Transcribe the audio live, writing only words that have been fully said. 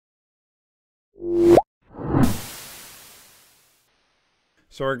So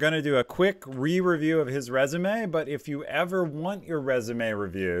we're going to do a quick re-review of his resume, but if you ever want your resume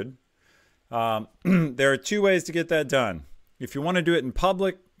reviewed, there are two ways to get that done. If you want to do it in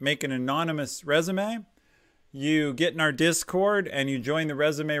public, make an anonymous resume. You get in our Discord and you join the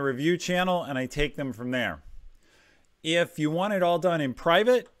resume review channel, and I take them from there. If you want it all done in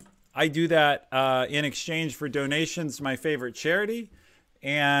private, I do that in exchange for donations to my favorite charity,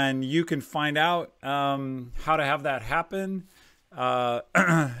 and you can find out how to have that happen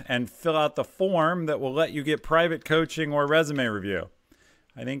and fill out the form that will let you get private coaching or resume review.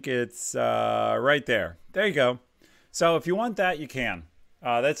 I think it's right there. There you go. So if you want that, you can.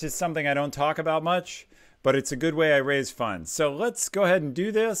 That's just something I don't talk about much, but it's a good way I raise funds. So let's go ahead and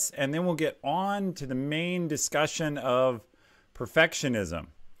do this, and then we'll get on to the main discussion of perfectionism.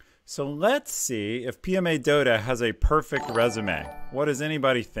 So let's see if PMA Dota has a perfect resume. What does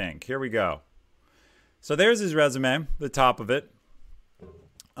anybody think? Here we go. So there's his resume, the top of it.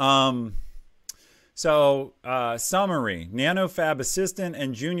 Summary, nanofab assistant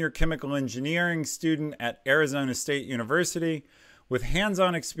and junior chemical engineering student at Arizona State University with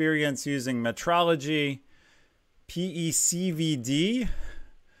hands-on experience using metrology, PECVD,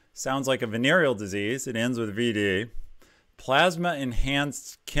 sounds like a venereal disease, it ends with VD,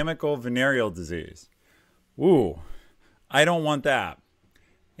 plasma-enhanced chemical venereal disease. Ooh, I don't want that.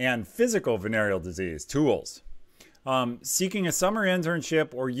 And physical venereal disease, tools. Seeking a summer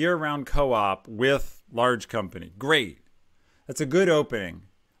internship or year-round co-op with large company. Great. That's a good opening.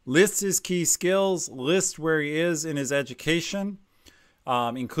 Lists his key skills, lists where he is in his education,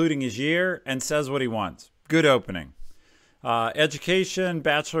 including his year, and says what he wants. Good opening. Education,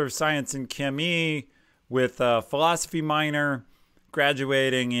 Bachelor of Science in Chemie with a philosophy minor,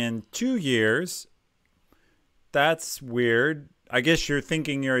 graduating in 2 years. That's weird. I guess you're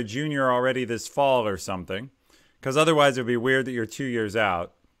thinking you're a junior already this fall or something, because otherwise it would be weird that you're 2 years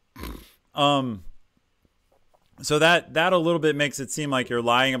out. So that a little bit makes it seem like you're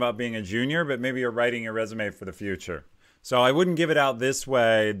lying about being a junior, but maybe you're writing your resume for the future. So I wouldn't give it out this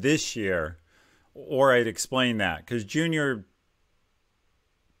way this year, or I'd explain that, because junior,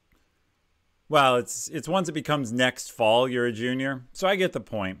 well, it's once it becomes next fall, you're a junior. So I get the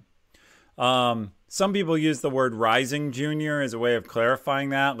point. Some people use the word rising junior as a way of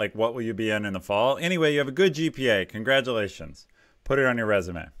clarifying that, like what will you be in the fall? Anyway, you have a good GPA. Congratulations. Put it on your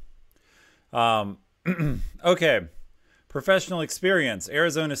resume. Okay. Professional experience.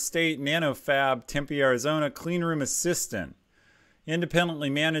 Arizona State, nanofab, Tempe, Arizona, clean room assistant. Independently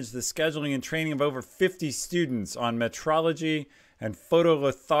managed the scheduling and training of over 50 students on metrology and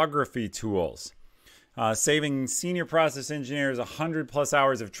photolithography tools, saving senior process engineers 100+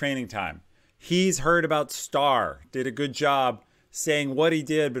 hours of training time. He's heard about STAR, did a good job saying what he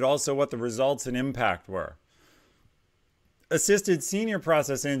did, but also what the results and impact were. Assisted senior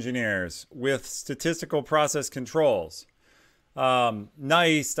process engineers with statistical process controls.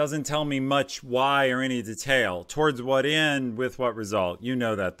 Nice, doesn't tell me much why or any detail. Towards what end, with what result? You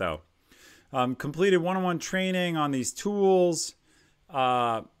know that though. Completed one-on-one training on these tools.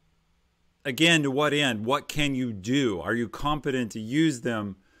 Again, to what end? What can you do? Are you competent to use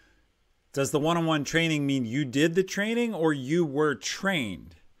them? Does the one-on-one training mean you did the training or you were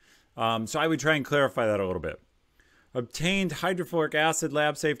trained? So I would try and clarify that a little bit. Obtained hydrofluoric acid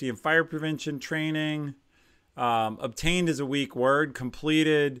lab safety and fire prevention training. Obtained is a weak word.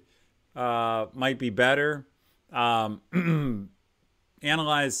 Completed might be better. Analyze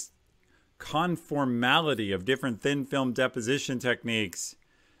conformality of different thin film deposition techniques.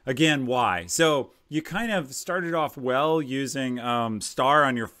 Again, why? So you kind of started off well using STAR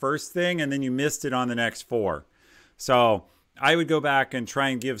on your first thing, and then you missed it on the next 4. So I would go back and try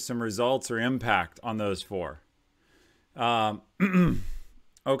and give some results or impact on those 4.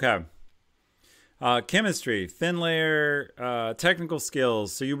 Okay. Chemistry, thin layer, technical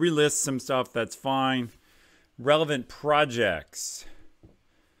skills. So you relist some stuff, that's fine. Relevant projects.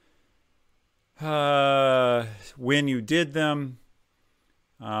 When you did them.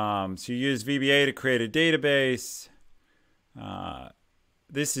 So you use VBA to create a database.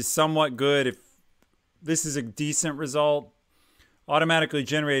 This is somewhat good. If this is a decent result. Automatically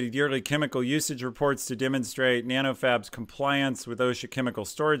generated yearly chemical usage reports to demonstrate nanofab's compliance with OSHA chemical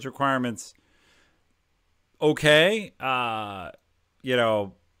storage requirements. Okay, you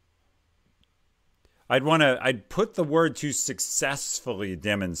know, I'd put the word to successfully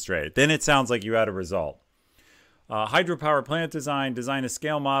demonstrate. Then it sounds like you had a result. Hydropower plant design a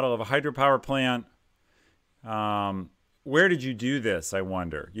scale model of a hydropower plant. Where did you do this, I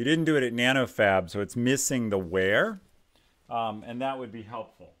wonder? You didn't do it at nanofab, so it's missing the where. And that would be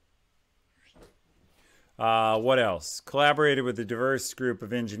helpful. What else? Collaborated with a diverse group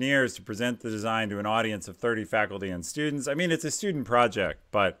of engineers to present the design to an audience of 30 faculty and students. I mean, it's a student project,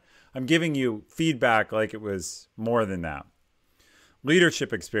 but I'm giving you feedback like it was more than that.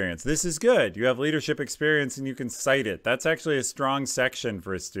 Leadership experience. This is good. You have leadership experience and you can cite it. That's actually a strong section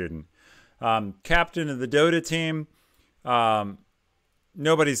for a student. Captain of the Dota team.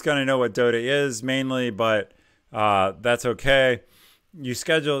 Nobody's going to know what Dota is mainly, but that's okay. You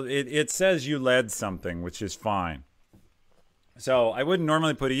schedule it. It says you led something, which is fine. So I wouldn't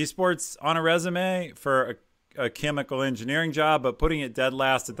normally put esports on a resume for a chemical engineering job, but putting it dead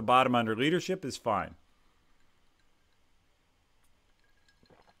last at the bottom under leadership is fine.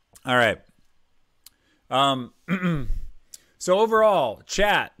 All right. So overall,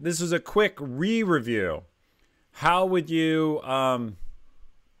 chat, this was a quick re-review. How would you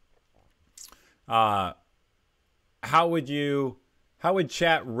how would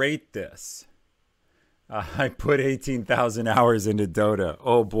chat rate this? I put 18,000 hours into Dota.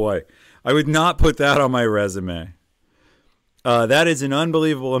 Oh boy. I would not put that on my resume. That is an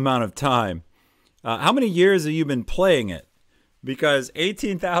unbelievable amount of time. How many years have you been playing it? Because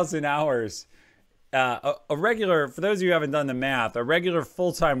 18,000 hours, a regular, for those of you who haven't done the math, a regular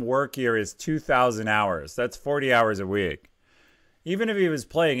full-time work year is 2,000 hours. That's 40 hours a week. Even if he was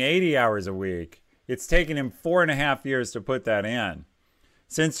playing 80 hours a week, it's taken him 4.5 years to put that in.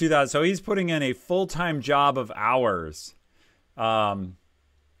 Since 2000, so he's putting in a full-time job of hours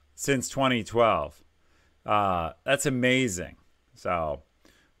since 2012. That's amazing. So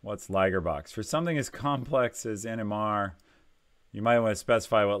what's Ligerbox? For something as complex as NMR, you might want to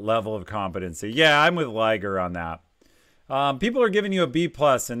specify what level of competency. Yeah, I'm with Liger on that. People are giving you a B+,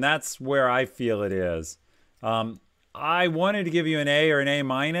 and that's where I feel it is. I wanted to give you an A or an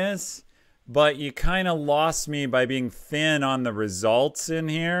A-, but you kind of lost me by being thin on the results in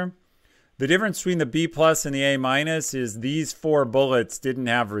here. The difference between the B+ and the A- is these 4 bullets didn't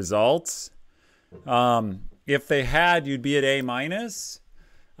have results. If they had, you'd be at A-.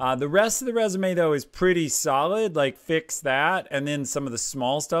 The rest of the resume, though, is pretty solid. Like, fix that. And then some of the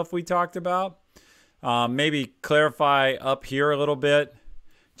small stuff we talked about. Maybe clarify up here a little bit.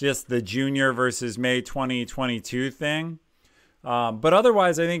 Just the junior versus May 2022 thing. But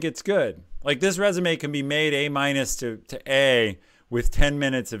otherwise, I think it's good. Like, this resume can be made A- to A with 10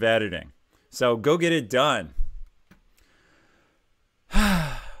 minutes of editing. So go get it done.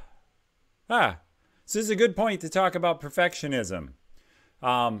 So this is a good point to talk about perfectionism.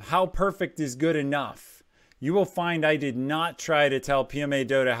 How perfect is good enough? You will find I did not try to tell PMA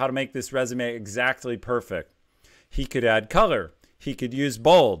Dota how to make this resume exactly perfect. He could add color. He could use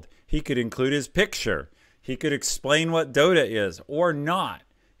bold. He could include his picture. He could explain what Dota is or not.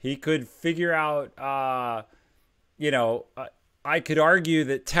 He could figure out, I could argue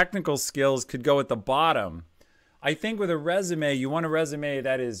that technical skills could go at the bottom. I think with a resume, you want a resume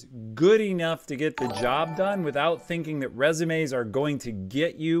that is good enough to get the job done without thinking that resumes are going to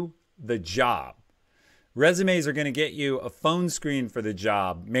get you the job. Resumes are going to get you a phone screen for the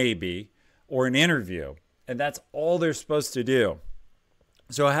job, maybe, or an interview. And that's all they're supposed to do.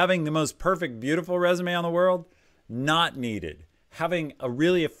 So having the most perfect, beautiful resume on the world, not needed. Having a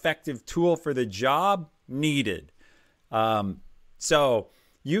really effective tool for the job, needed. So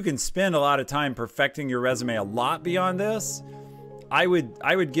you can spend a lot of time perfecting your resume a lot beyond this. I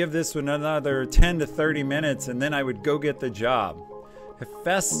would give this one another 10 to 30 minutes and then I would go get the job.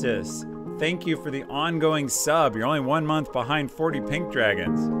 Hephaestus, thank you for the ongoing sub. You're only 1 month behind 40 Pink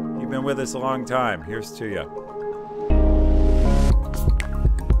Dragons. You've been with us a long time. Here's to you.